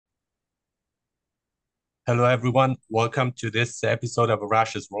Hello, everyone. Welcome to this episode of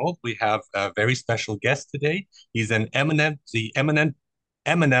Arash's World. We have a very special guest today. He's the eminent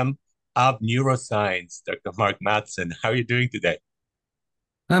of neuroscience, Dr. Mark Mattson. How are you doing today?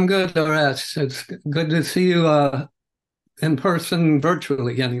 I'm good, Doris. It's good to see you in person,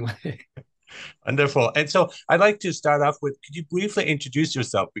 virtually anyway. Wonderful. And so I'd like to start off with, could you briefly introduce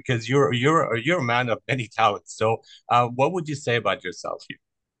yourself? Because you're a man of many talents. So what would you say about yourself here?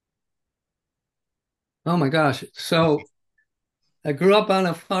 Oh my gosh. So I grew up on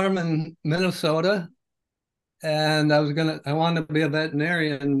a farm in Minnesota and I wanted to be a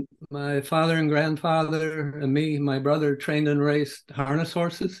veterinarian. My father and grandfather and me, my brother trained and raced harness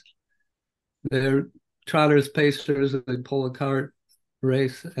horses. They're trotters, pacers, they pull a cart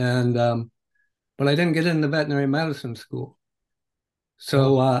race. But I didn't get into veterinary medicine school. Oh,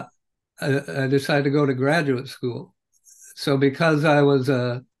 So I decided to go to graduate school. So because I was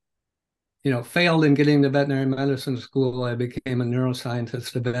failed in getting to veterinary medicine school. I became a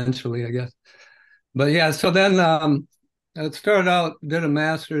neuroscientist eventually, I guess. But yeah, so then I started out, did a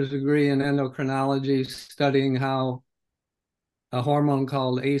master's degree in endocrinology, studying how a hormone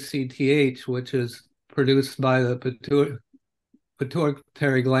called ACTH, which is produced by the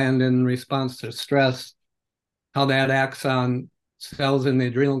pituitary gland in response to stress, how that acts on cells in the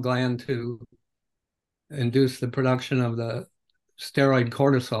adrenal gland to induce the production of the steroid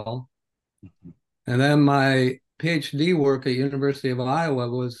cortisol. And then my PhD work at University of Iowa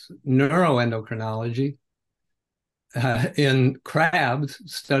was neuroendocrinology in crabs,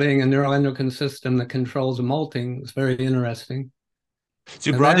 studying a neuroendocrine system that controls molting. It was very interesting. so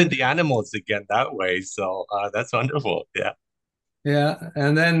you And brought in then, the animals again that way. So that's wonderful. Yeah. yeah,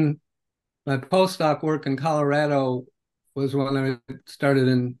 and then my postdoc work in Colorado was when I started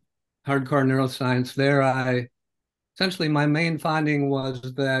in hardcore neuroscience. There, I essentially my main finding was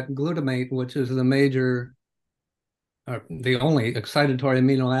that glutamate, which is the only excitatory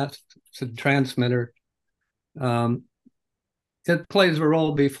amino acid transmitter, um, it plays a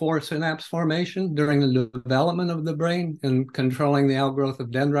role before synapse formation during the development of the brain and controlling the outgrowth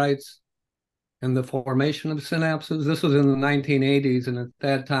of dendrites and the formation of synapses. This was in the 1980s, and at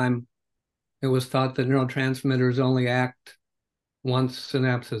that time, it was thought that neurotransmitters only act once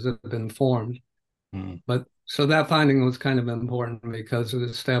synapses have been formed. Mm. But so that finding was kind of important because it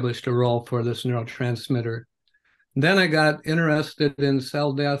established a role for this neurotransmitter. Then I got interested in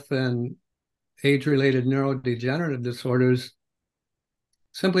cell death and age-related neurodegenerative disorders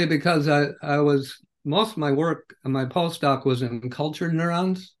simply because I was most of my work, my postdoc was in cultured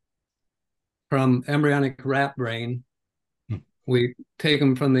neurons from embryonic rat brain. We take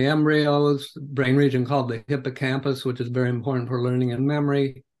them from the embryos, brain region called the hippocampus, which is very important for learning and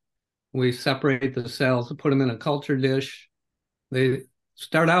memory. We separate the cells, put them in a culture dish. They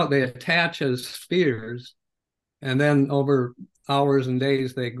start out, they attach as spheres, and then over hours and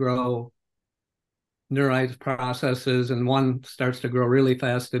days, they grow neurites processes, and one starts to grow really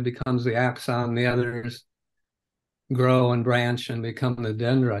fast. It becomes the axon. The others grow and branch and become the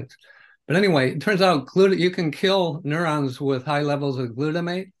dendrites. But anyway, it turns out you can kill neurons with high levels of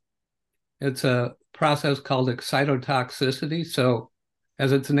glutamate. It's a process called excitotoxicity. So,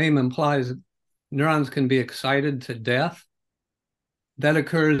 as its name implies, neurons can be excited to death. That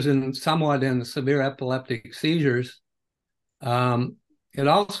occurs somewhat in severe epileptic seizures. Um, it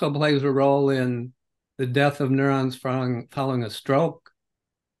also plays a role in the death of neurons following a stroke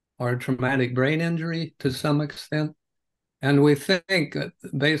or a traumatic brain injury to some extent. And we think,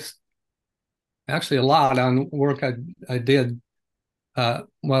 based actually a lot on work I did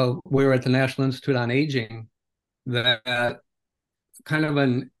while we were at the National Institute on Aging, that kind of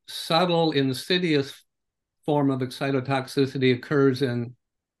a subtle, insidious form of excitotoxicity occurs in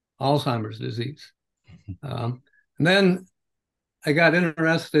Alzheimer's disease. And then I got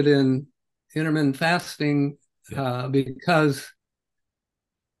interested in intermittent fasting Yeah. because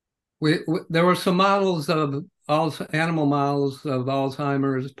there were some models of animal models of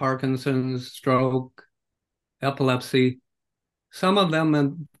Alzheimer's, Parkinson's, stroke, epilepsy. Some of them,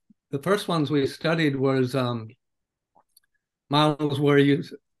 and the first ones we studied was models where you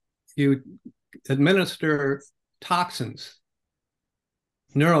administer toxins,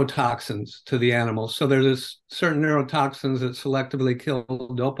 neurotoxins to the animals. So there's certain neurotoxins that selectively kill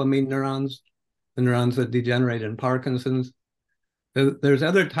dopamine neurons, the neurons that degenerate in Parkinson's. There's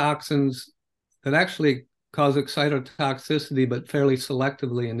other toxins that actually cause excitotoxicity, but fairly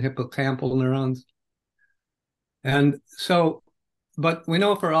selectively in hippocampal neurons. And so, but we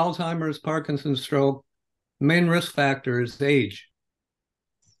know for Alzheimer's, Parkinson's, stroke, the main risk factor is age,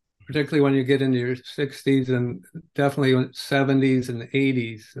 particularly when you get into your 60s and definitely 70s and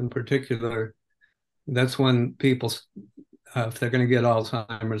 80s in particular. That's when people, if they're going to get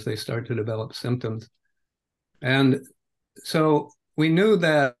Alzheimer's, they start to develop symptoms. And so we knew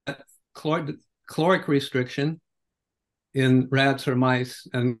that caloric restriction in rats or mice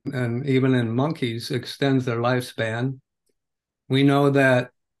and even in monkeys extends their lifespan. We know that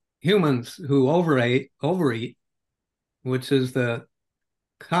humans who overeat, which is the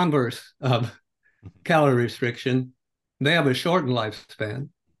converse of calorie restriction, they have a shortened lifespan,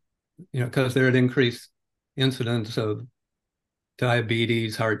 because they're at increased incidence of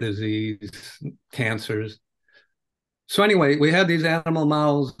diabetes, heart disease, cancers. So anyway, we had these animal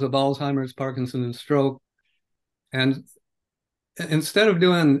models of Alzheimer's, Parkinson's, and stroke. And instead of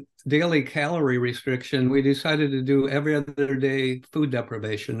doing daily calorie restriction, we decided to do every other day food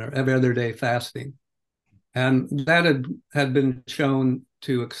deprivation or every other day fasting. And that had been shown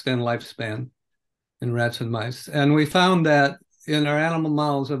to extend lifespan in rats and mice. And we found that in our animal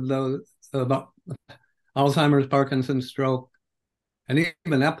models of those about Alzheimer's, Parkinson's, stroke, and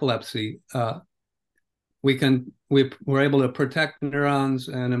even epilepsy, we were able to protect neurons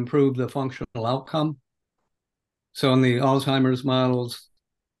and improve the functional outcome. So in the Alzheimer's models,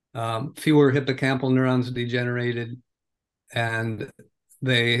 fewer hippocampal neurons degenerated, and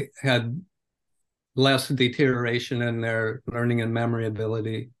they had less deterioration in their learning and memory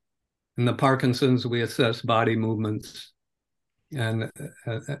ability. In the Parkinson's, we assess body movements.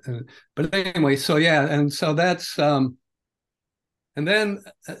 But anyway, so yeah, and so that's and then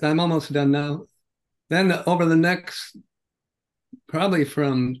I'm almost done now. Then over the next, probably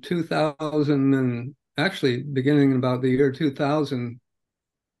from 2000 and actually beginning about the year 2000,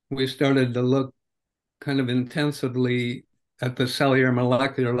 we started to look kind of intensively at the cellular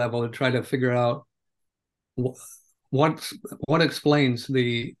molecular level to try to figure out what explains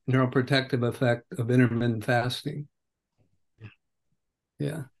the neuroprotective effect of intermittent fasting.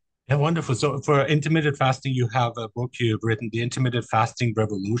 Yeah. Yeah, wonderful. So for intermittent fasting, you have a book you've written, The Intermittent Fasting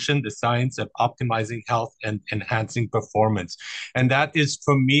Revolution, the Science of Optimizing Health and Enhancing Performance. And that is,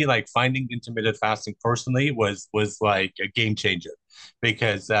 for me, like finding intermittent fasting personally was like a game changer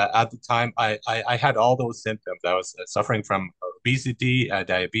because at the time I had all those symptoms. I was suffering from obesity,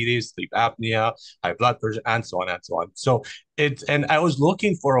 diabetes, sleep apnea, high blood pressure, and so on and so on. So and I was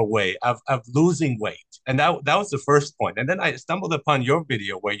looking for a way of losing weight. And that was the first point. And then I stumbled upon your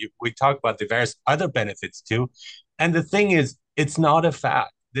video where we talk about the various other benefits too. And the thing is, it's not a fad.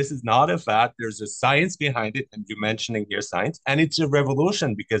 This is not a fad. There's a science behind it, and you're mentioning here science, and it's a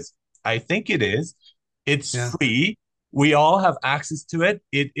revolution because I think it is. It's Yeah. free. We all have access to it.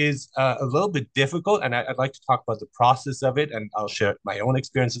 It is a little bit difficult, and I'd like to talk about the process of it, and I'll share my own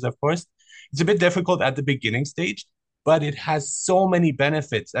experiences, of course. It's a bit difficult at the beginning stage, but it has so many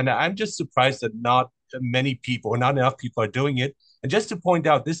benefits. And I'm just surprised that not many people or not enough people are doing it. And just to point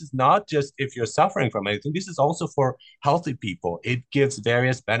out, this is not just if you're suffering from anything, this is also for healthy people. It gives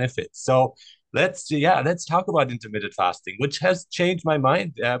various benefits. So let's talk about intermittent fasting, which has changed my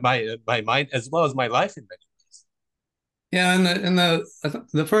mind, my mind as well as my life in many ways. Yeah, in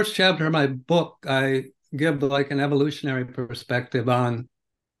the first chapter of my book, I give like an evolutionary perspective on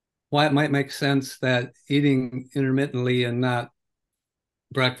why it might make sense that eating intermittently and not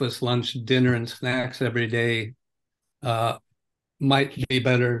breakfast, lunch, dinner, and snacks every day might be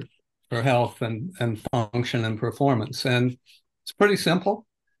better for health and function and performance. And it's pretty simple.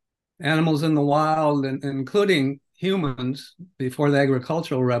 Animals in the wild, including humans before the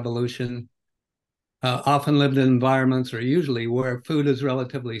agricultural revolution, often lived in environments, or usually, where food is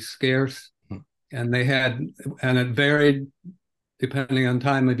relatively scarce, and it varied depending on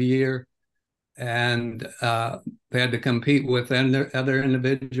time of year, and they had to compete with other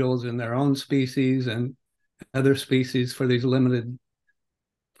individuals in their own species and other species for these limited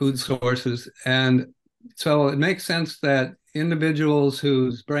food sources. And so it makes sense that individuals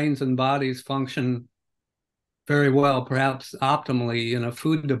whose brains and bodies function very well, perhaps optimally in a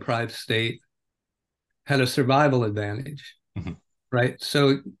food deprived state, had a survival advantage, Mm-hmm. right?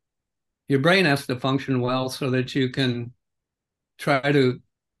 So your brain has to function well so that you can try to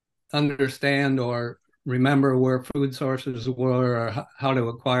understand or remember where food sources were, or how to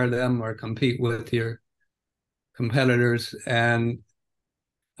acquire them, or compete with your competitors. And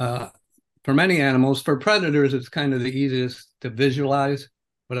for many animals, for predators, it's kind of the easiest to visualize,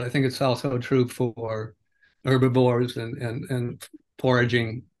 but I think it's also true for herbivores and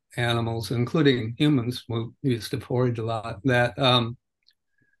foraging animals, including humans who used to forage a lot.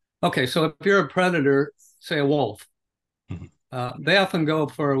 Okay, so if you're a predator, say a wolf, they often go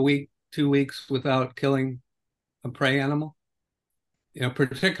for a week, 2 weeks without killing a prey animal,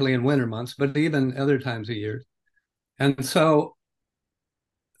 particularly in winter months, but even other times of year. And so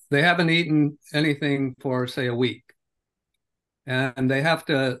they haven't eaten anything for, say, a week, and they have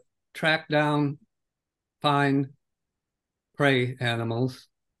to track down, find prey animals.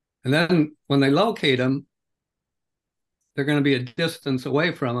 And then when they locate them, they're going to be a distance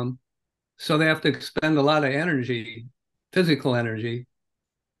away from them. So they have to expend a lot of energy, physical energy,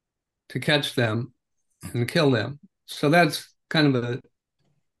 to catch them and kill them. So that's kind of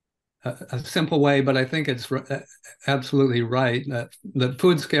a simple way, but I think it's absolutely right that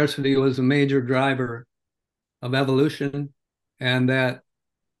food scarcity was a major driver of evolution, and that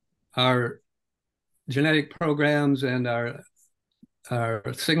our genetic programs and our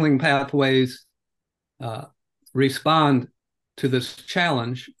signaling pathways uh, respond to this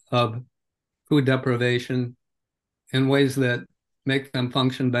challenge of food deprivation in ways that make them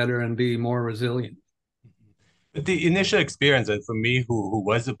function better and be more resilient. But the initial experience, and for me, who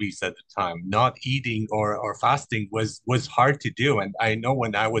was obese at the time, not eating or fasting was hard to do. And I know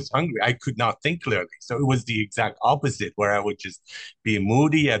when I was hungry, I could not think clearly. So it was the exact opposite, where I would just be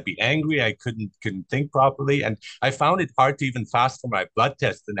moody, I'd be angry, I couldn't think properly, and I found it hard to even fast for my blood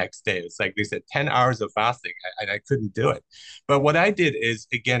test the next day. It's like they said, 10 hours of fasting, and I couldn't do it. But what I did is,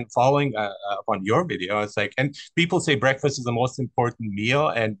 again, following up on your video, I was like, and people say breakfast is the most important meal,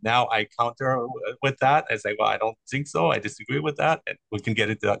 and now I counter with that. I say, well, I don't think so. I disagree with that, and we can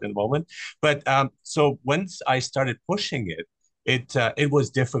get into that in a moment. But so once I started pushing it, it was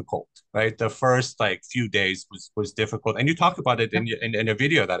difficult, right? The first like few days was difficult, and you talk about it in a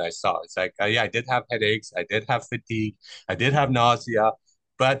video that I saw. It's like, yeah, I did have headaches, I did have fatigue, I did have nausea,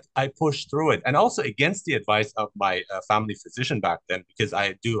 but I pushed through it, and also against the advice of my family physician back then, because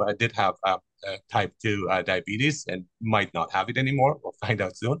I did have type 2 diabetes and might not have it anymore. We'll find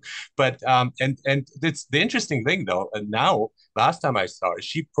out soon. But and it's the interesting thing though. And now, last time I saw her,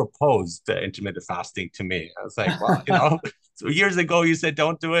 she proposed intermittent fasting to me. I was like, well, so years ago you said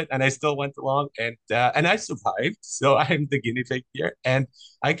don't do it, and I still went along, and I survived. So I'm the guinea pig here, and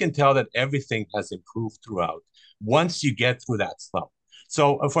I can tell that everything has improved throughout once you get through that slump.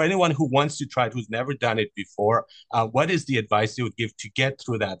 So, for anyone who wants to try it, who's never done it before, what is the advice you would give to get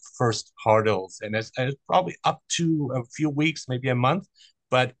through that first hurdles? And it's probably up to a few weeks, maybe a month,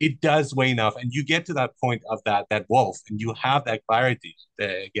 but it does weigh enough, and you get to that point of that wolf, and you have that clarity.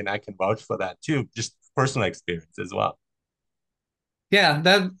 Again, I can vouch for that too, just personal experience as well. Yeah,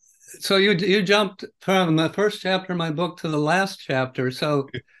 that. So you jumped from the first chapter of my book to the last chapter. So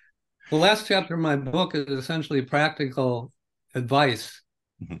the last chapter of my book is essentially practical advice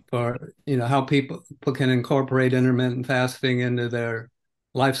for how people can incorporate intermittent fasting into their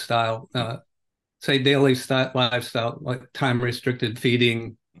lifestyle, say daily lifestyle, like time restricted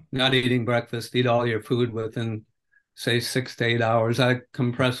feeding, not eating breakfast, eat all your food within, say, 6 to 8 hours. I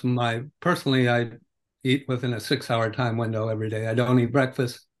eat within a 6 hour time window every day. I don't eat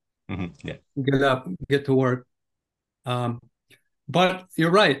breakfast. Yeah. Get up, get to work. But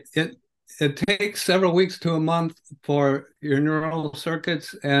you're right. It takes several weeks to a month for your neural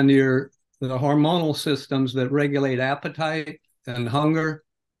circuits and the hormonal systems that regulate appetite and hunger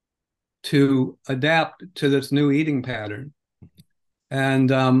to adapt to this new eating pattern. And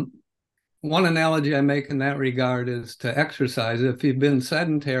one analogy I make in that regard is to exercise. If you've been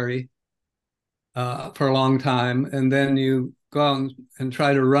sedentary for a long time, and then you go out and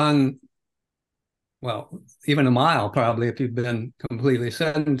try to run, well, even a mile, probably, if you've been completely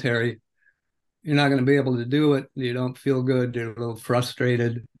sedentary, you're not going to be able to do it. You don't feel good. You're a little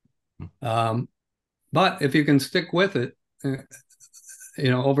frustrated. But if you can stick with it,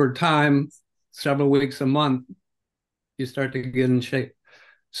 over time, several weeks, a month, you start to get in shape.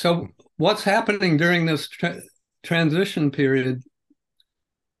 So what's happening during this transition period?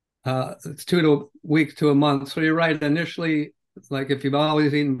 It's 2 weeks to a month. So you're right. Initially, like if you've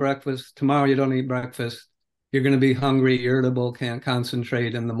always eaten breakfast, tomorrow you don't eat breakfast, you're going to be hungry, irritable, can't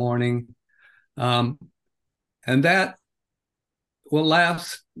concentrate in the morning. And that will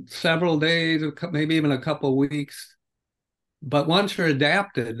last several days, maybe even a couple of weeks. But once you're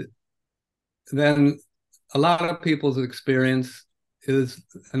adapted, then a lot of people's experience is,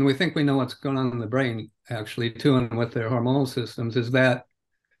 and we think we know what's going on in the brain actually too, and with their hormonal systems, is that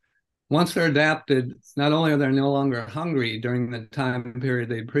once they're adapted, not only are they no longer hungry during the time period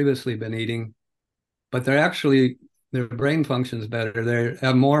they've previously been eating, but their brain functions better. They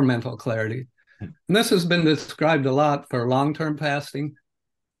have more mental clarity. And this has been described a lot for long-term fasting.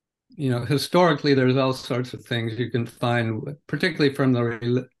 Historically, there's all sorts of things you can find, particularly from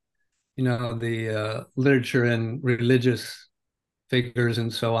the literature and religious figures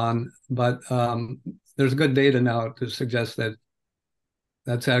and so on. But there's good data now to suggest that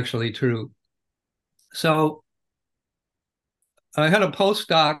that's actually true. So I had a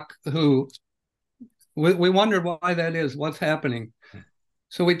postdoc who we wondered why that is, what's happening.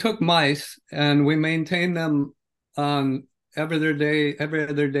 So we took mice and we maintained them on every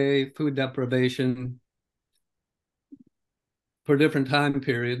other day food deprivation for different time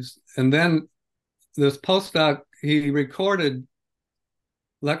periods. And then this postdoc, he recorded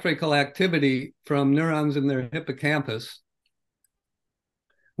electrical activity from neurons in their hippocampus.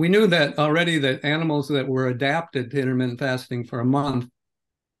 We knew that already that animals that were adapted to intermittent fasting for a month,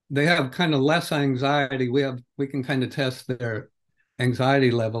 they have kind of less anxiety. We can kind of test their anxiety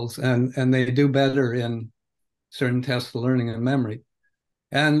levels, and they do better in certain tests of learning and memory.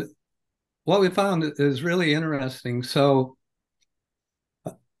 And what we found is really interesting. So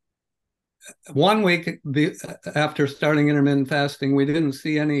 1 week after starting intermittent fasting, we didn't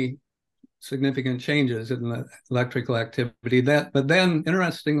see any significant changes in the electrical activity. But then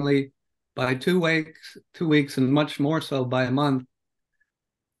interestingly, by 2 weeks, and much more so by a month,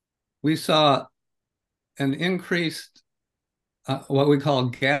 we saw an increased what we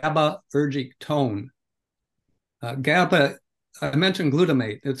call GABAergic tone. GABA, I mentioned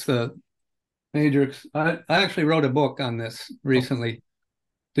glutamate. It's the major. I actually wrote a book on this Oh, recently.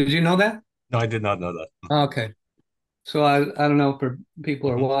 Did you know that? no, I did not know that. Okay. So I don't know if people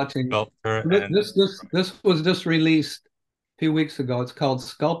are Mm-hmm. watching. Sculptor and This was just released a few weeks ago. It's called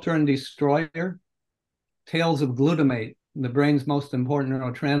Sculptor and Destroyer: Tales of Glutamate, the brain's most important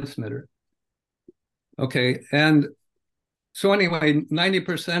neurotransmitter. Okay, and so anyway,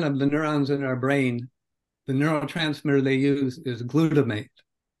 90% of the neurons in our brain, the neurotransmitter they use is glutamate.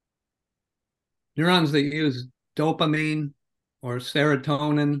 Neurons that use dopamine or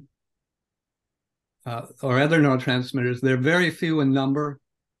serotonin or other neurotransmitters, they're very few in number,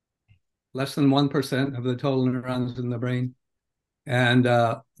 less than 1% of the total neurons in the brain. And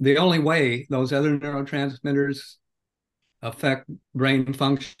the only way those other neurotransmitters affect brain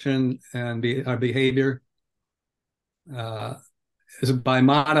function and our behavior is by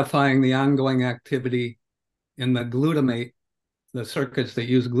modifying the ongoing activity in the glutamate, the circuits that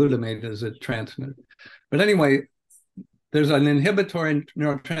use glutamate as a transmitter. But anyway, there's an inhibitory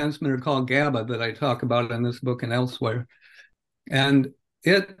neurotransmitter called GABA that I talk about in this book and elsewhere. And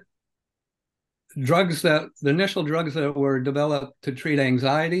the initial drugs that were developed to treat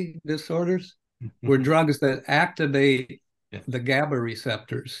anxiety disorders were drugs that activate the GABA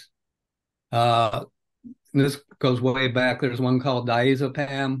receptors. This goes way back. There's one called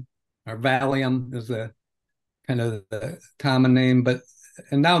diazepam, or Valium is the kind of the common name,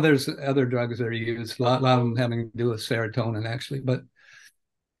 and now there's other drugs that are used, a lot of them having to do with serotonin actually. But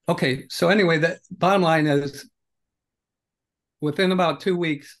okay, so anyway, the bottom line is within about 2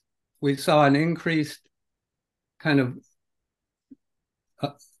 weeks, we saw an increased kind of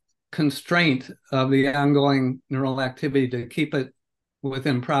constraint of the ongoing neural activity to keep it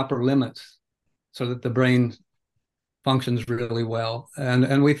within proper limits so that the brain functions really well.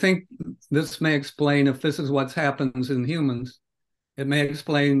 And we think this may explain, if this is what happens in humans, it may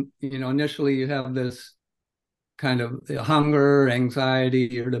explain, initially you have this kind of hunger,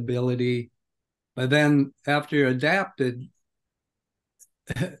 anxiety, irritability, but then after you're adapted,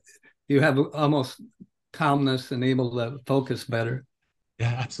 you have almost calmness and able to focus better.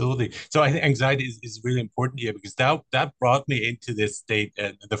 Yeah, absolutely. So I think anxiety is really important here because that brought me into this state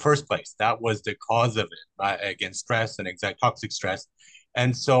in the first place. That was the cause of it, again, stress and anxiety, toxic stress.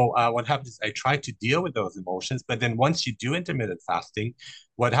 And so what happens is I try to deal with those emotions, but then once you do intermittent fasting,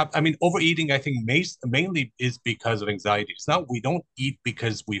 what happens? I mean, overeating, I think mainly is because of anxiety. It's not, we don't eat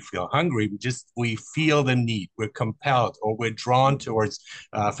because we feel hungry. We feel the need. We're compelled or we're drawn towards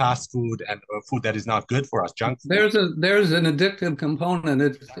fast food and food that is not good for us, junk food. There's an addictive component.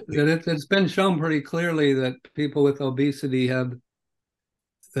 Exactly. It's been shown pretty clearly that people with obesity have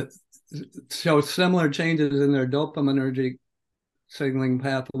show similar changes in their dopaminergic signaling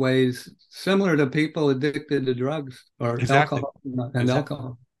pathways, similar to people addicted to drugs or Exactly. alcohol and Exactly.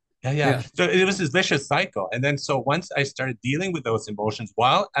 alcohol. Yeah, yeah. Yeah. So it was this vicious cycle. And then so once I started dealing with those emotions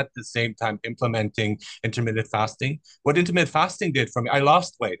while at the same time implementing intermittent fasting, what intermittent fasting did for me, I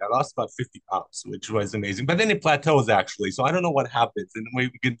lost weight. I lost about 50 pounds, which was amazing. But then it plateaus actually. So I don't know what happens. And we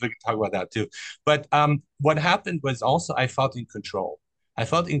can talk about that too. But what happened was also I felt in control. I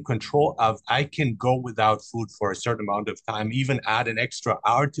felt in control of I can go without food for a certain amount of time, even add an extra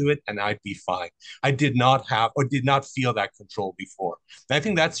hour to it, and I'd be fine. I did not have or did not feel that control before. And I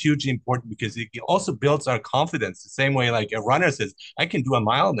think that's hugely important because it also builds our confidence the same way like a runner says, I can do a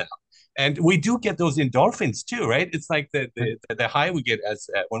mile now. And we do get those endorphins too, right? It's like the high we get as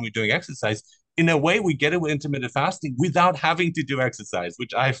when we're doing exercise. in a way, we get it with intermittent fasting without having to do exercise,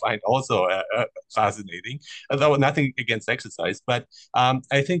 which I find also fascinating. Although nothing against exercise, but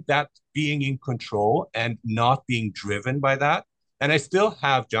I think that being in control and not being driven by that. And I still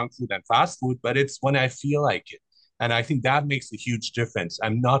have junk food and fast food, but it's when I feel like it. And I think that makes a huge difference.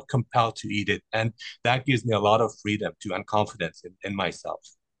 I'm not compelled to eat it. And that gives me a lot of freedom to and confidence in myself.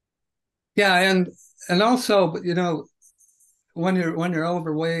 Yeah, and also, when you're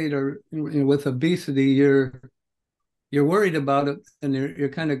overweight or with obesity, you're worried about it, and you're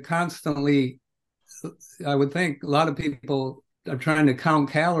kind of constantly. I would think a lot of people are trying to count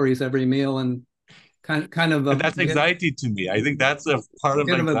calories every meal and kind of And that's anxiety to me. I think that's a part of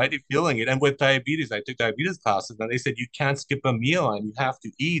get of a anxiety feeling it. And with diabetes, I took diabetes classes and they said you can't skip a meal and you have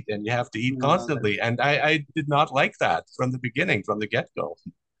to eat and you have to eat constantly. And I did not like that from the beginning, from the get-go.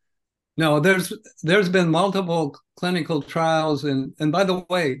 no. There's been multiple clinical trials, and by the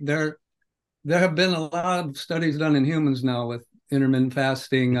way, there have been a lot of studies done in humans now with intermittent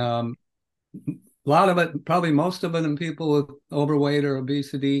fasting. A lot of it, probably most of it, in people with overweight or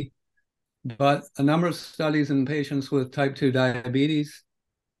obesity, but a number of studies in patients with type 2 diabetes.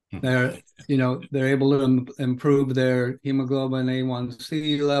 They're, they're able to improve their hemoglobin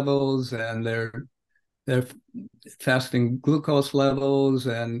A1C levels and their fasting glucose levels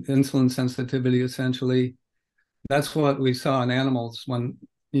and insulin sensitivity, essentially. That's what we saw in animals when,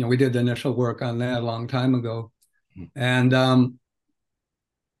 we did the initial work on that a long time ago. And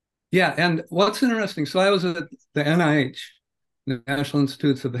yeah, and what's interesting, so I was at the NIH, the National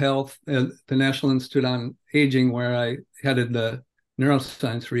Institutes of Health, the National Institute on Aging, where I headed the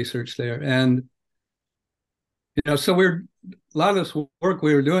neuroscience research there. And, so a lot of this work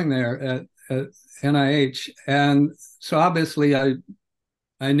we were doing there at NIH. And so obviously I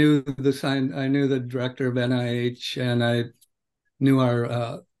knew I knew the director of NIH, and I knew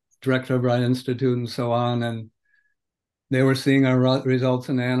our director of our institute and so on. And they were seeing our results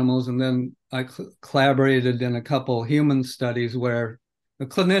in animals. And then I collaborated in a couple human studies where the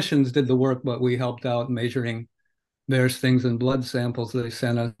clinicians did the work, but we helped out measuring various things in blood samples they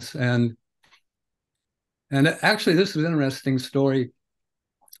sent us. And actually, this is an interesting story.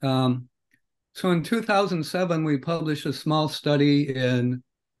 So in 2007, we published a small study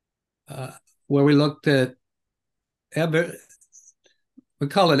where we looked at we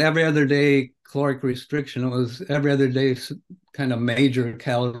call it every other day caloric restriction. It was every other day kind of major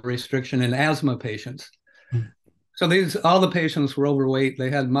calorie restriction in asthma patients. So all the patients were overweight. They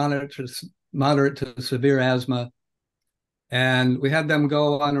had moderate to severe asthma. And we had them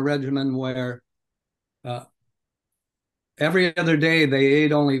go on a regimen where every other day they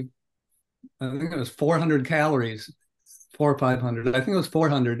ate only, I think it was 400 calories, 400 or 500. I think it was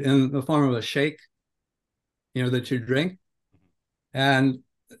 400 in the form of a shake, that you drink. And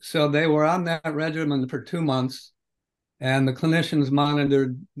so they were on that regimen for 2 months, and the clinicians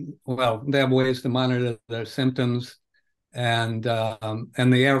monitored. Well, they have ways to monitor their symptoms and the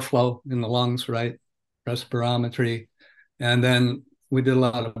airflow in the lungs, right? Respirometry, and then we did a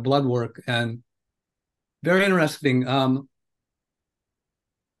lot of blood work. And very interesting.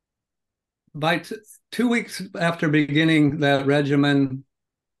 By 2 weeks after beginning that regimen,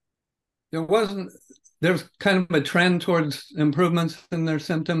 there was kind of a trend towards improvements in their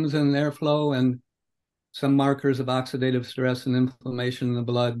symptoms and airflow and some markers of oxidative stress and inflammation in the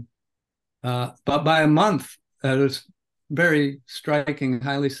blood. But by a month, there's very striking,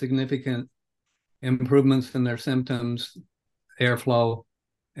 highly significant improvements in their symptoms, airflow,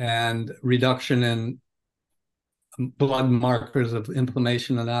 and reduction in blood markers of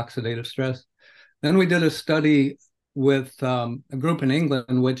inflammation and oxidative stress. Then we did a study with a group in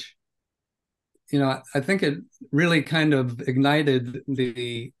England, which, I think it really kind of ignited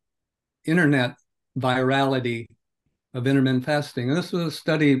the internet virality of intermittent fasting. And this was a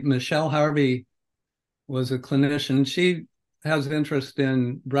study. Michelle Harvey was a clinician. She has interest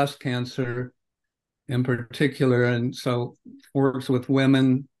in breast cancer in particular, and so works with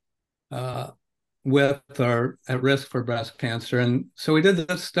women with or at risk for breast cancer. And so we did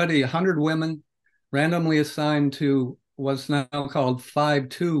this study, 100 women randomly assigned to what's now called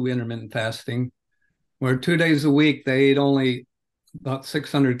 5-2 intermittent fasting, where 2 days a week they ate only about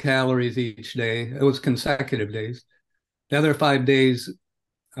 600 calories each day. It was consecutive days. The other 5 days,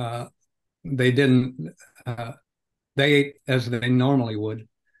 they didn't. They ate as they normally would.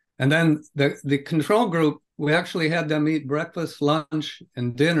 And then the control group, we actually had them eat breakfast, lunch,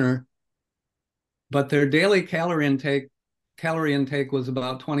 and dinner, but their daily calorie intake was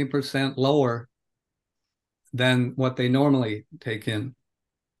about 20% lower than what they normally take in.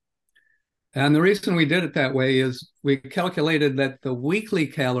 And the reason we did it that way is we calculated that the weekly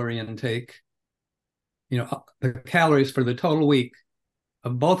calorie intake the calories for the total week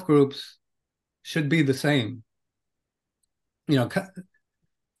of both groups should be the same.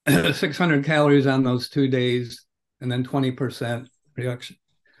 600 calories on those 2 days, and then 20% reduction.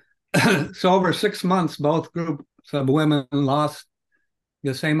 So over 6 months, both groups of women lost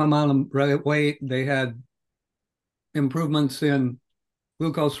the same amount of weight. They had improvements in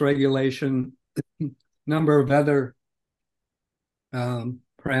glucose regulation, number of other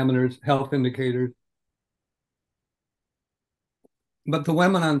parameters, health indicators. But the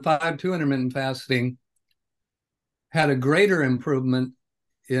women on 5-2 intermittent fasting had a greater improvement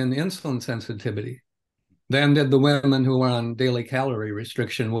in insulin sensitivity than did the women who were on daily calorie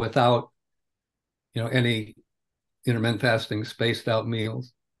restriction without, any intermittent fasting, spaced out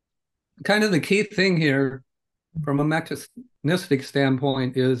meals. Kind of the key thing here from a mechanistic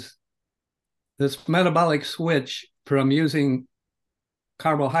standpoint is this metabolic switch from using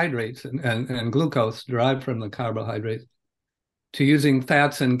carbohydrates and glucose derived from the carbohydrates to using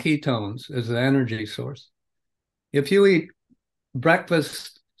fats and ketones as the energy source. If you eat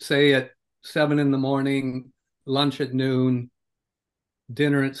breakfast, say at 7 in the morning, lunch at noon,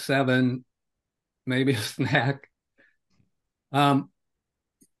 dinner at 7, maybe a snack, and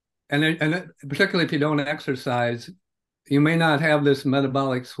particularly if you don't exercise, you may not have this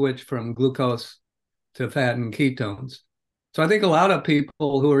metabolic switch from glucose to fat and ketones. So I think a lot of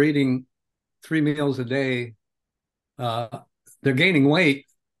people who are eating 3 meals a day, they're gaining weight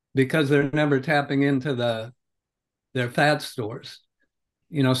because they're never tapping into their fat stores.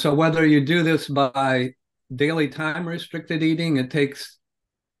 So whether you do this by daily time restricted eating, it takes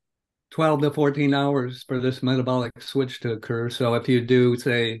 12 to 14 hours for this metabolic switch to occur. So if you do,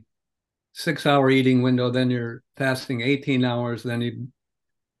 say, 6-hour eating window, then you're fasting 18 hours, then you've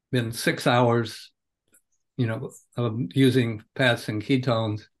been 6 hours, of using fats and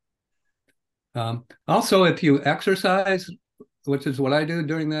ketones. Also, if you exercise, which is what I do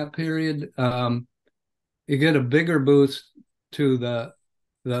during that period, you get a bigger boost to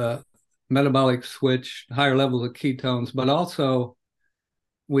the metabolic switch, higher levels of ketones, but also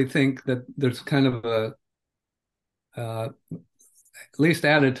we think that there's kind of at least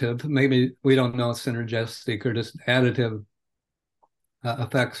additive, maybe we don't know, synergistic or just additive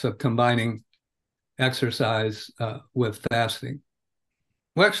effects of combining exercise with fasting.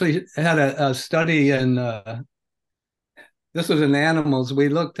 We actually had a study in, this was in animals. We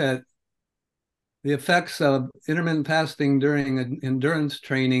looked at the effects of intermittent fasting during endurance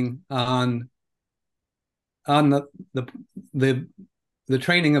training on the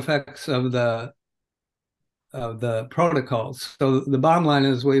training effects of the protocols. So the bottom line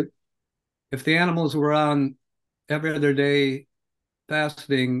is, if the animals were on every other day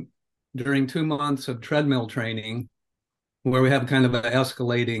fasting during 2 months of treadmill training, where we have kind of an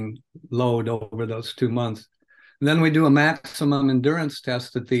escalating load over those 2 months, and then we do a maximum endurance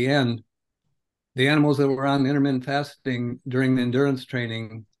test at the end, the animals that were on intermittent fasting during the endurance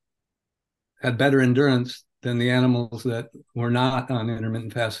training had better endurance than the animals that were not on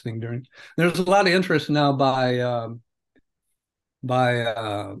intermittent fasting during. There's a lot of interest now by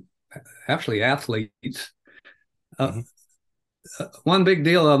actually athletes. One big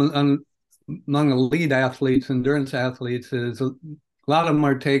deal among elite athletes, endurance athletes, is a lot of them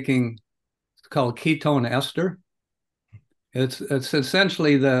are taking, it's called ketone ester. It's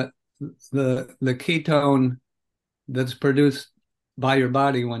essentially the ketone that's produced by your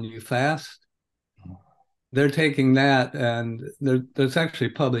body when you fast. They're taking that, and there's actually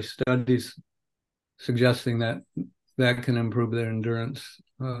published studies suggesting that can improve their endurance.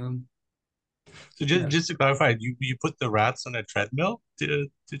 So just to clarify, you put the rats on a treadmill to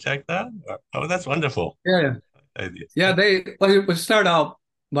check that? Oh, that's wonderful. Yeah. Yeah, we start out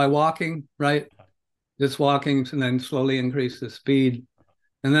by walking, right? Just walking, and then slowly increase the speed.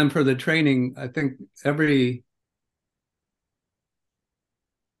 And then for the training, I think every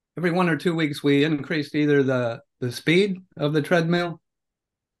 1 or 2 weeks, we increased either the speed of the treadmill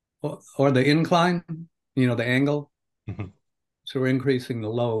or the incline, the angle. Mm-hmm. So we're increasing the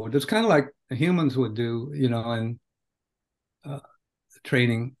load. It's kind of like humans would do, in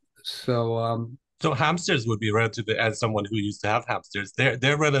training. So so hamsters would be relatively, as someone who used to have hamsters,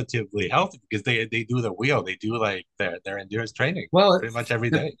 they're relatively healthy because they do the wheel, they do like their endurance training pretty much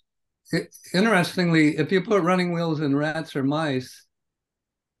every day. Interestingly, if you put running wheels in rats or mice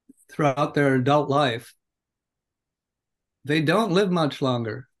throughout their adult life, they don't live much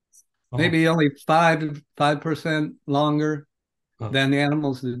longer. Maybe only 5% longer than the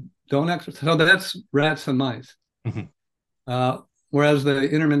animals that don't exercise. So that's rats and mice. Whereas the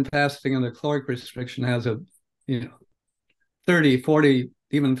intermittent fasting and the caloric restriction has a 30, 40,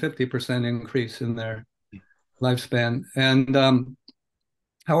 even 50% increase in their lifespan. And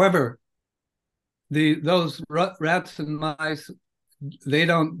however, those rats and mice, they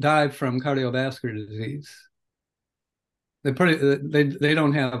don't die from cardiovascular disease. They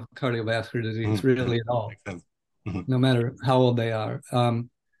don't have cardiovascular disease really at all, Makes sense. Mhm. no matter how old they are.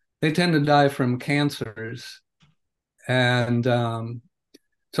 They tend to die from cancers. And so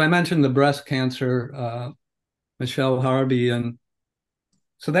I mentioned the breast cancer, Michelle Harvey. And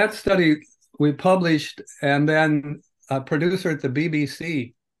so that study we published, and then a producer at the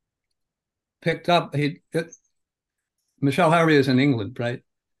BBC picked up. Michelle Harvey is in England, right?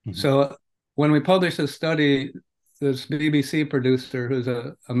 Mhm. So when we published this study, this BBC producer, who's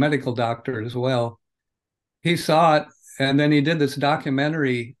a medical doctor as well, he saw it, and then he did this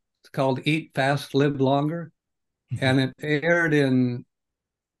documentary. It's called Eat Fast, Live Longer. Mhm. And it aired in,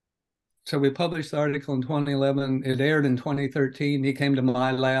 so we published the article in 2011. It aired in 2013. He came to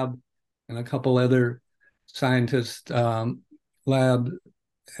my lab and a couple other scientists' lab.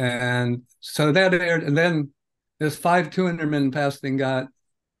 And so that aired. And then this 5-2 intermittent fasting got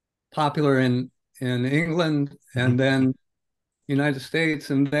popular in England and Mhm. then United States.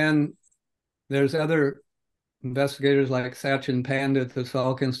 And then there's other investigators like Sachin Panda at the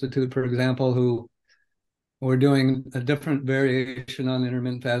Salk Institute, for example, who were doing a different variation on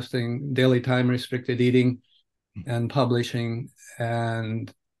intermittent fasting, daily time restricted eating, and publishing.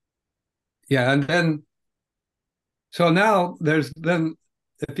 And yeah, and then so now there's then,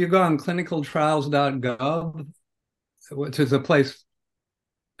 if you go on clinicaltrials.gov, which is a place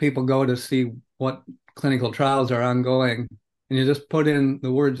people go to see what clinical trials are ongoing, and you just put in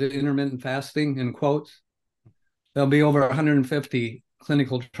the words intermittent fasting in quotes, there'll be over 150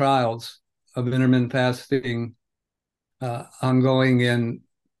 clinical trials of intermittent fasting ongoing in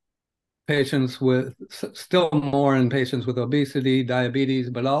patients with, still more in patients with obesity, diabetes,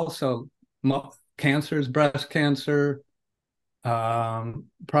 but also cancers, breast cancer,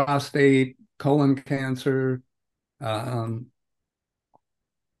 prostate, colon cancer. Um,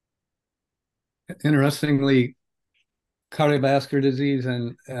 Interestingly, cardiovascular disease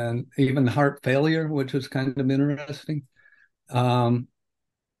and even heart failure, which is kind of interesting. Um,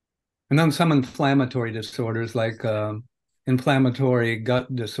 and then some inflammatory disorders like inflammatory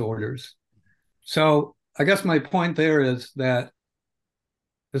gut disorders. So I guess my point there is that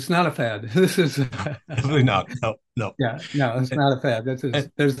it's not a fad. This is Definitely not. No, no. yeah, no, it's And, not a fad. This is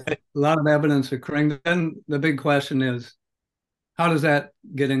and, there's a lot of evidence occurring. Then the big question is, how does that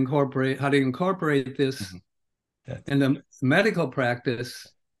get incorporated? How do you incorporate this mhm. That's into medical practice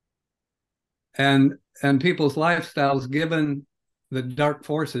and people's lifestyles given the dark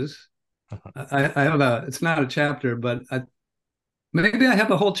forces? I have a, it's not a chapter, but maybe I have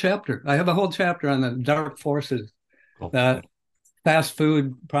a whole chapter. I have a whole chapter on the dark forces cool. that fast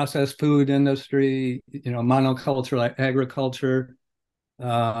food, processed food industry, monoculture agriculture,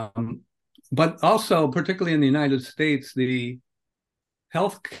 um, but also particularly in the United States, the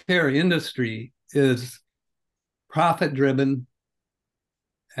healthcare industry is profit driven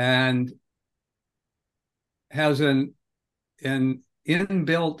and has an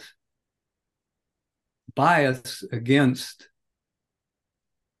inbuilt bias against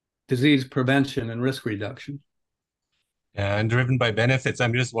disease prevention and risk reduction. And driven by benefits.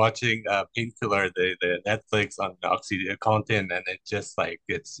 I'm just watching Painkiller, the Netflix on OxyContin, and it's just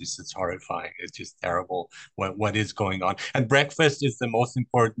horrifying. It's just terrible what is going on. And breakfast is the most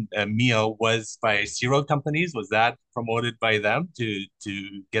important meal. Was by cereal companies. Was that promoted by them to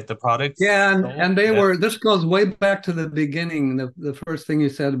get the products Yeah, sold? and they Yeah. were, this goes way back to the beginning, the first thing you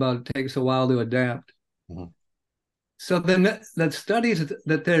said about it takes a while to adapt. Mhm. So then the studies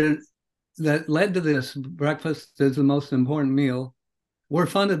that led to this, breakfast is the most important meal, were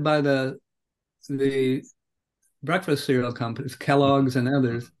funded by the breakfast cereal companies, Mhm. Kellogg's and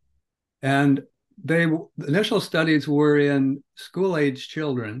others. Mhm. And the initial studies were in school age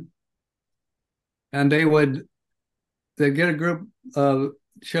children, and they'd get a group of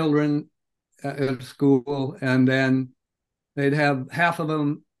children at school, and then they'd have half of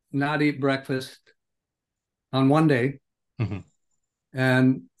them not eat breakfast on one day, Mhm.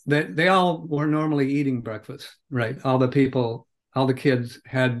 and they all were normally eating breakfast, right? All the kids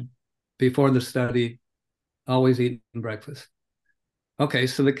had before the study always eaten breakfast. Okay,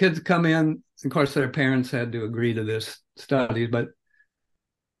 so the kids come in. Of course, their parents had to agree to this study, but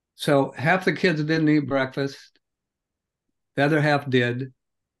so half the kids didn't eat breakfast, the other half did,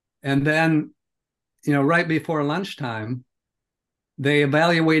 and then right before lunchtime, they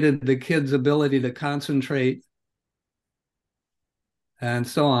evaluated the kids' ability to concentrate and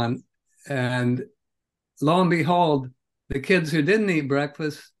so on, and lo and behold, the kids who didn't eat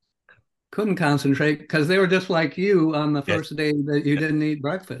breakfast couldn't concentrate because they were just like you on the Yes. first day that you Yeah. didn't eat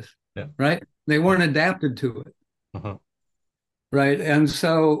breakfast, Yeah. right? They weren't adapted to it, Uh-huh. right? And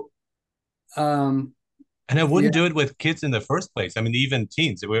so, um, And I yeah, wouldn't do it with kids in the first place. I mean, even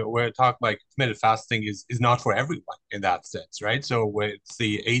teens. We're talking like intermittent fasting is not for everyone in that sense, right? So it's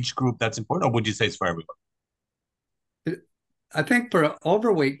the age group that's important, or would you say it's for everyone? I think for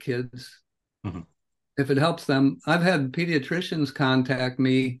overweight kids, Mhm. if it helps them, I've had pediatricians contact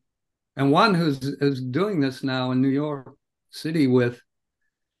me, and one who's is doing this now in New York City with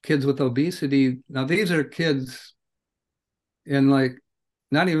kids with obesity. Now these are kids in like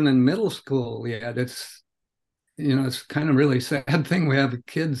not even in middle school yet. It's it's kind of really sad thing we have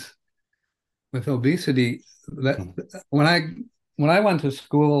kids with obesity. That Mhm. when I went to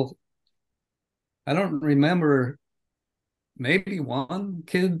school, I don't remember maybe one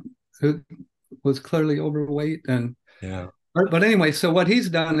kid who was clearly overweight. And Yeah. but anyway, so what he's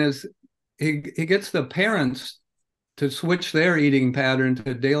done is he gets the parents to switch their eating pattern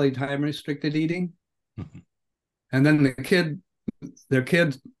to daily time restricted eating, Mhm. and then their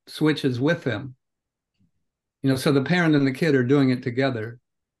kid switches with them. So the parent and the kid are doing it together.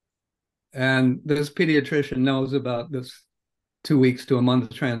 And this pediatrician knows about this 2 weeks to a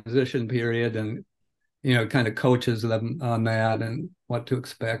month transition period, and kind of coaches them on that and what to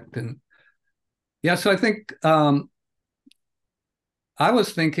expect. And yeah, so I think I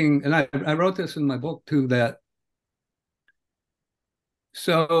was thinking, and I wrote this in my book too, that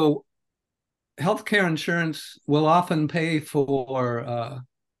so healthcare insurance will often pay for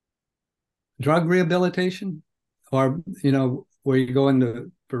drug rehabilitation, or where you go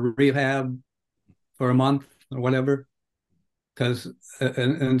into for rehab for a month or whatever. Because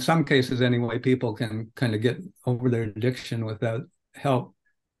in some cases anyway, people can kind of get over their addiction without help.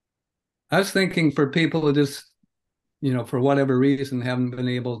 I was thinking for people who just for whatever reason haven't been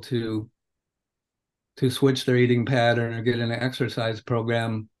able to switch their eating pattern or get an exercise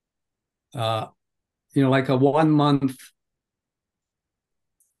program, uh, like a 1 month,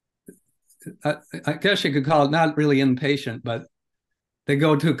 I guess you could call it not really inpatient, but they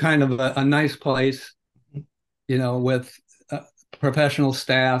go to kind of a nice place, with professional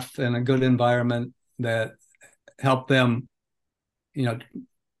staff and a good environment that help them, you know,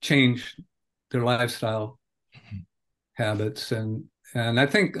 change their lifestyle habits. And I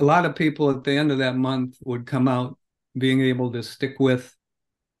think a lot of people at the end of that month would come out being able to stick with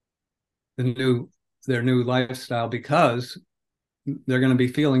their new lifestyle because they're going to be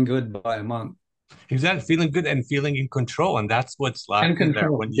feeling good by a month. Exactly, feeling good and feeling in control, and that's what's And lacking there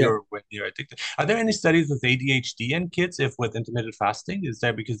control. Yeah. when you're addicted. Are there any studies with ADHD in kids if with intermittent fasting? Is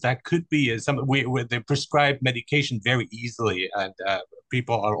there because that could be some they prescribe medication very easily, and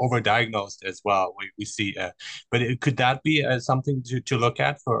people are overdiagnosed as well. We see, but could that be something to look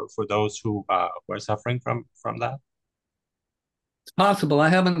at for those who are suffering from that? It's possible. I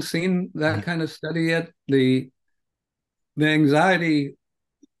haven't seen that kind of study yet. The anxiety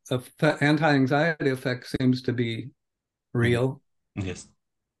anti-anxiety effect seems to be Mhm. real. Yes.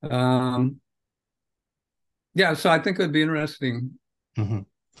 Um, yeah, so I think it would be interesting Mhm.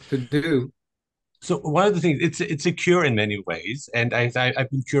 to do. So one of the things, it's a cure in many ways, and I've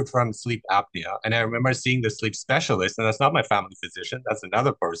been cured from sleep apnea, and I remember seeing the sleep specialist, and that's not my family physician, that's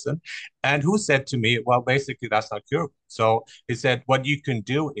another person, and who said to me, well, basically that's not curable. So he said, what you can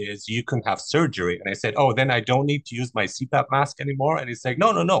do is you can have surgery, and I said, oh, then I don't need to use my CPAP mask anymore, and he's like,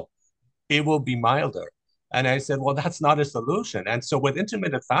 no, no, no, it will be milder. And I said, well, that's not a solution. And so with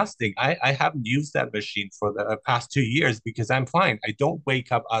intermittent fasting, I haven't used that machine for the past 2 years because I'm fine. I don't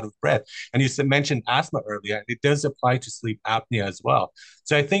wake up out of breath. And you mentioned asthma earlier, and it does apply to sleep apnea as well.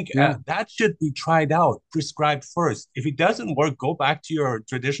 So I think Yeah. that should be tried out, prescribed first. If it doesn't work, go back to your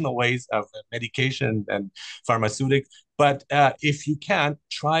traditional ways of medication and pharmaceutics. But if you can,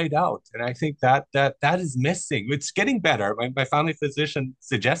 try it out. And I think that is missing. It's getting better. My family physician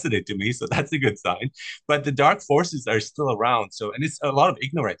suggested it to me, so that's a good sign. But the dark forces are still around. So, and it's a lot of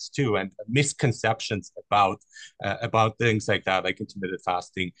ignorance too, and misconceptions about things like that, like intermittent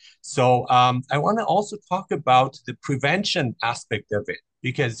fasting. So, I want to also talk about the prevention aspect of it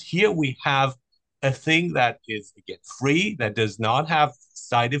because here we have a thing that is again free, that does not have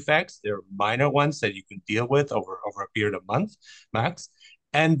side effects. There are minor ones that you can deal with over a period of months max.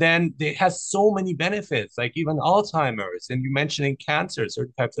 And then it has so many benefits, like even Alzheimer's, and you mentioning cancer,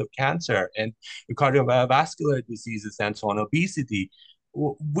 certain types of cancer, and cardiovascular diseases, and so on, obesity.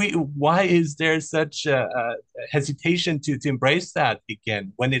 Why is there such a hesitation to embrace that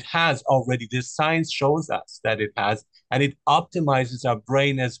again when it has already? This science shows us that it has, and it optimizes our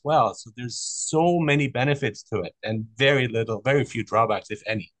brain as well. So there's so many benefits to it, and very few drawbacks, if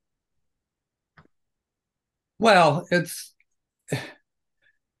any. Well, it's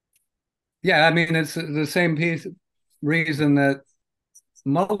yeah, I mean it's the same reason that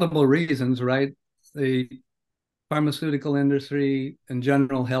multiple reasons, right? The pharmaceutical industry and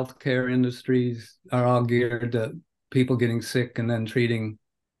general healthcare industries are all geared to people getting sick and then treating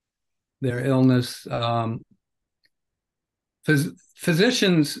their illness.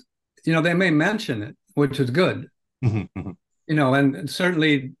 Physicians, they may mention it, which is good, and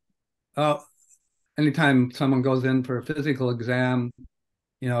certainly uh, anytime someone goes in for a physical exam,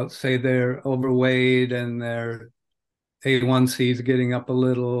 say they're overweight and their A1C is getting up a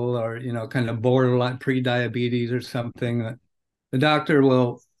little, or kind of borderline pre-diabetes or something, the doctor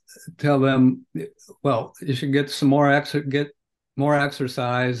will tell them, well, you should get more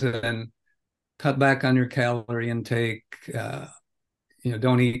exercise and cut back on your calorie intake.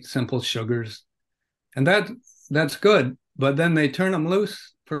 Don't eat simple sugars, and that's good. But then they turn them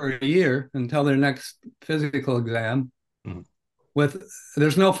loose for a year until their next physical exam. Mm-hmm. With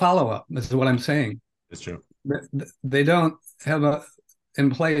there's no follow up. This is what I'm saying. It's true. They don't have in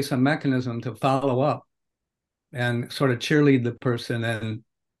place a mechanism to follow up and sort of cheerlead the person, and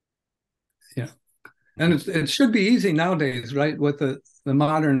and it should be easy nowadays, right? With the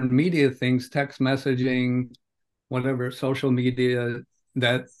modern media things, text messaging, whatever, social media,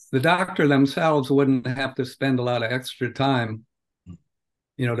 that the doctor themselves wouldn't have to spend a lot of extra time,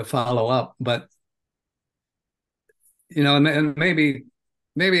 to follow up. But and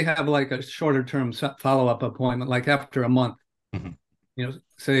maybe have like a shorter term follow up appointment, like after a month. Mm-hmm.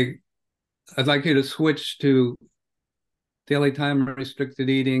 Say, I'd like you to switch to daily time restricted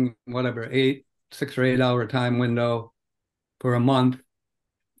eating, whatever, 6 or 8 hour time window for a month.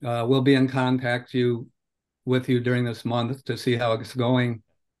 We'll be in contact with you during this month to see how it's going.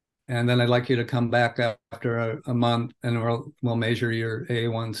 And then I'd like you to come back after a month, and we'll measure your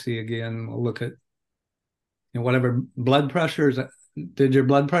A1C again. We'll look at whatever blood pressures. Did your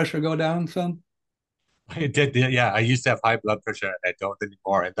blood pressure go down some? It did, yeah. I used to have high blood pressure. I don't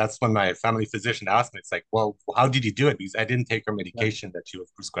anymore. And that's when my family physician asked me, it's like, well, how did you do it? Because I didn't take her medication that she was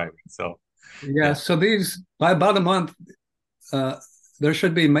prescribing. So, Yeah. yeah. So these, by about a month, uh, there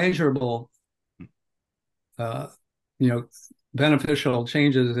should be measurable, uh, you know, beneficial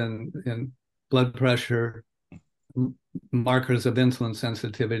changes in blood pressure, markers of insulin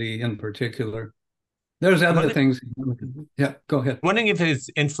sensitivity in particular. There's I'm other wondering, things. Yeah, go ahead. wondering if it's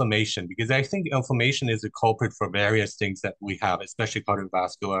inflammation, because I think inflammation is a culprit for various things that we have, especially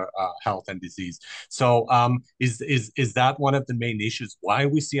cardiovascular health and disease. So, is that one of the main issues why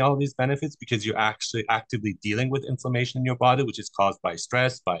we see all these benefits? Because you're actually actively dealing with inflammation in your body, which is caused by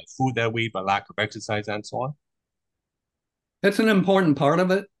stress, by food that we eat, by lack of exercise, and so on. It's an important part of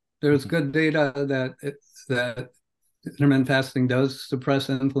it. There's Mm-hmm. good data that intermittent fasting does suppress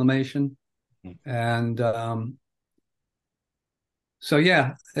inflammation, and so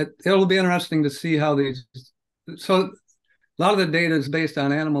yeah, it'll be interesting to see how these. So a lot of the data is based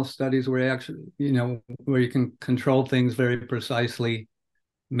on animal studies where where you can control things very precisely,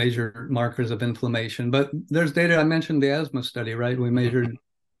 measure markers of inflammation. But there's data. I mentioned the asthma study, right? We Mm-hmm. measured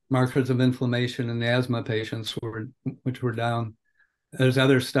markers of inflammation in the asthma patients which were down. There's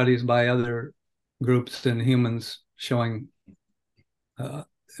other studies by other groups in humans showing uh,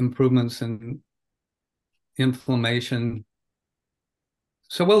 improvements in inflammation.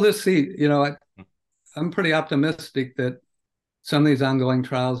 So we'll just see. I'm pretty optimistic that some of these ongoing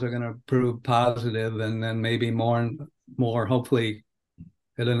trials are going to prove positive, and then maybe more and more, hopefully,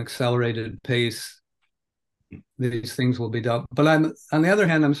 at an accelerated pace, these things will be done. But on the other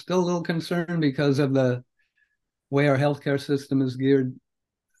hand, I'm still a little concerned because of the way our healthcare system is geared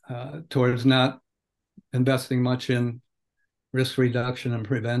towards not investing much in risk reduction and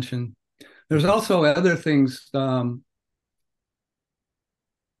prevention. There's Mm-hmm. also other things,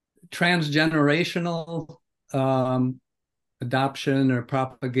 transgenerational um, adoption or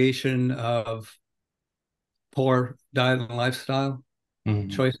propagation of poor diet and lifestyle Mm-hmm.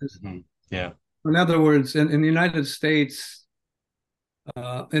 choices. Mm-hmm. Yeah. In other words, in the United States,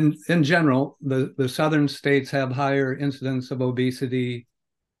 in general, the southern states have higher incidence of obesity,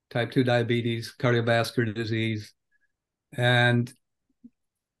 type 2 diabetes, cardiovascular disease, and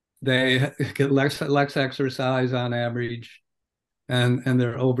they get less exercise on average, and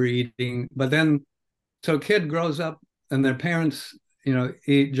they're overeating. But then, so a kid grows up and their parents,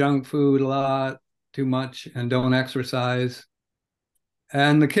 eat junk food a lot, too much, and don't exercise,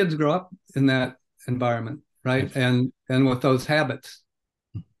 and the kids grow up in that environment, right? And with those habits,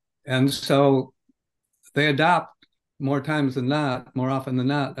 and so they adopt more often than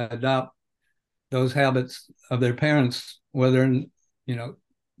not, adopt those habits of their parents, whether you know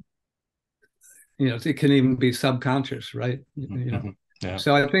it can even be subconscious, right? Yeah.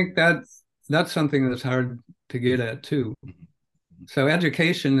 So I think that's something that's hard to get at too. So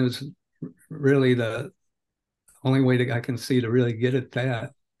education is really the only way that I can see to really get at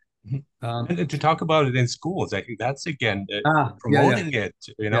that. And to talk about it in schools, I think that's again yeah. promoting it.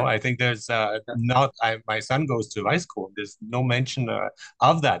 Yeah. I think there's not. My son goes to high school. There's no mention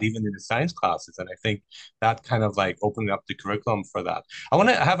of that even in the science classes, and I think that kind of like opening up the curriculum for that.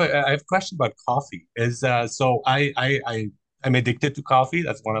 I have a question about coffee. I'm addicted to coffee.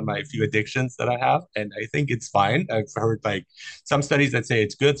 That's one of my few addictions that I have, and I think it's fine. I've heard like some studies that say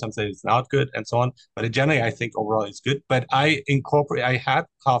it's good, some say it's not good, and so on. But generally, I think overall it's good. But I had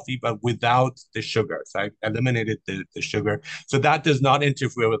coffee, but without the sugar. So I eliminated the sugar. So that does not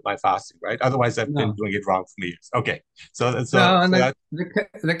interfere with my fasting, right? Otherwise, I've been No. doing it wrong for years. Okay. No, and So that,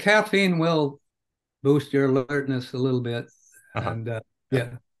 the caffeine will boost your alertness a little bit, uh-huh. and Yeah.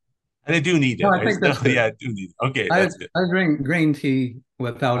 yeah. And I do need No, it. I I think still, that's good. yeah, I do need it. Okay, I that's good. I drink green tea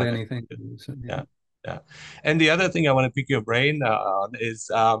without Okay. anything. Good. So, yeah. Yeah. Yeah. And the other thing I want to pick your brain on is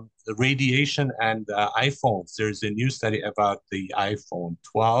the radiation and iPhones. There's a new study about the iPhone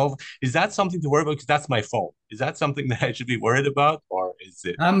 12. Is that something to worry about? Because that's my phone. Is that something that I should be worried about, or is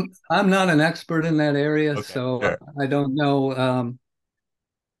it I'm not an expert in that area, okay? so Sure. I don't know.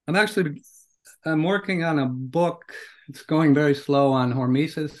 I'm actually I'm working on a book. It's going very slow on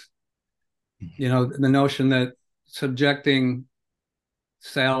hormesis. The notion that subjecting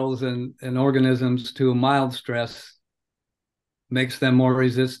cells and organisms to mild stress makes them more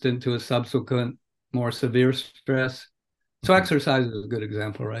resistant to a subsequent, more severe stress. So Mhm, exercise is a good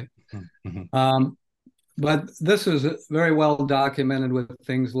example, right? mhm, mhm, Um, but this is very well documented with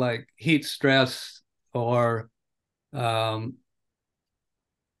things like heat stress or um,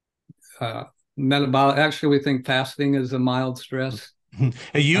 uh, metabolic. Actually, we think fasting is a mild stress mhm.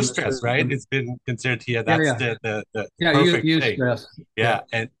 A on use the stress, right? system. It's been considered here. Yeah, That's yeah, the yeah. perfect Use thing. stress. Yeah,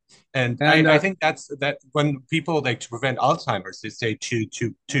 Yeah, and and I think that when people like to prevent Alzheimer's, they say to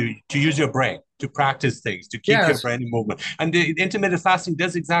use your brain, to practice things, to keep your yes, brain in movement. And the intermittent fasting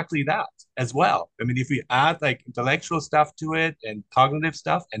does exactly that as well. I mean, if we add like intellectual stuff to it and cognitive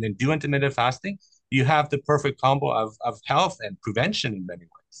stuff, and then do intermittent fasting, you have the perfect combo of health and prevention in many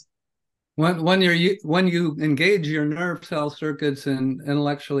ways. when you engage your nerve cell circuits in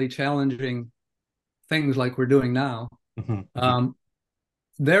intellectually challenging things like we're doing now, Mhm, mhm, um,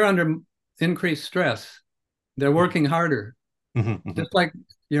 they're under increased stress. They're working harder, mhm, mhm. just like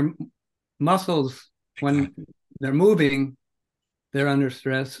your muscles when Exactly. they're moving, they're under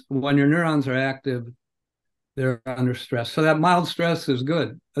stress. When your neurons are active, they're under stress. So that mild stress is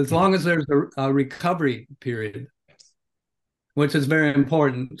good as Mhm. long as there's a recovery period, Yes. which is very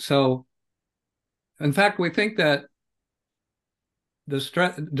important. So, in fact, we think that the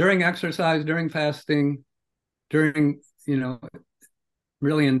stress during exercise, during fasting, during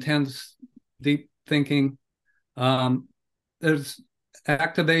really intense, deep thinking, um, there's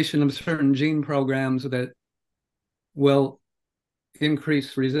activation of certain gene programs that will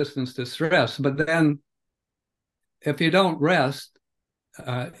increase resistance to stress. But then, if you don't rest,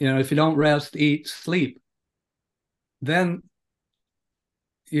 if you don't rest, eat, sleep, then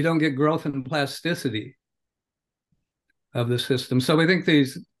you don't get growth and plasticity of the system. So we think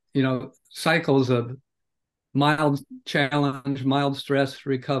these, cycles of mild challenge, mild stress,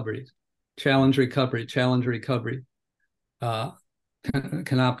 recovery, challenge, recovery, uh,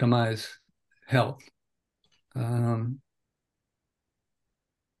 can optimize health. Um,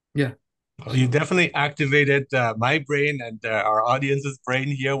 yeah. Well, you So definitely activated my brain and our audience's brain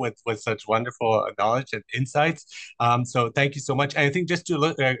here with such wonderful knowledge and insights. So thank you so much. And I think just to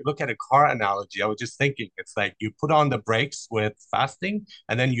look at a car analogy, I was just thinking it's like you put on the brakes with fasting,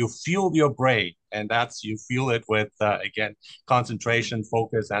 and then you fuel your brain, and that's you fuel it with again concentration,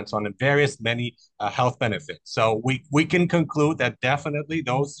 focus, and so on, and various many health benefits. So we can conclude that definitely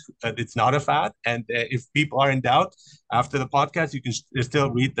those it's not a fad, and if people are in doubt after the podcast, you can still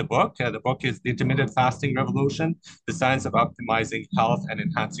read the book. The book is The Intermittent Fasting Revolution, The Science of Optimizing Health and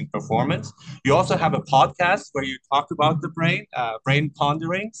Enhancing Performance. You also have a podcast where you talk about the brain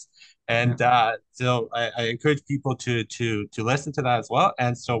ponderings. yeah. And so I encourage people to listen to that as well.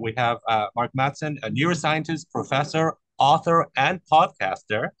 And so we have Mark Mattson, a neuroscientist, professor, author, and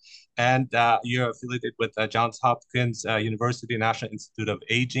podcaster. And you're affiliated with Johns Hopkins University National Institute of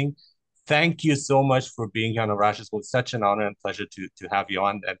Aging. Thank you so much for being here on Arash's World. It's such an honor and pleasure to have you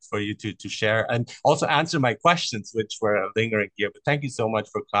on and for you to share and also answer my questions, which were lingering here. But thank you so much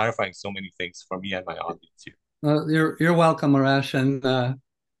for clarifying so many things for me and my audience here. You're welcome, Arash, and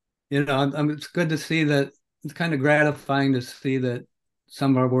it's good to see that. It's kind of gratifying to see that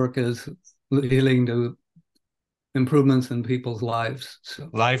some of our work is leading to improvements in people's lives. So,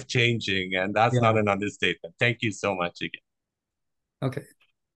 Life changing, and that's not yeah. an understatement. Thank you so much again. Okay.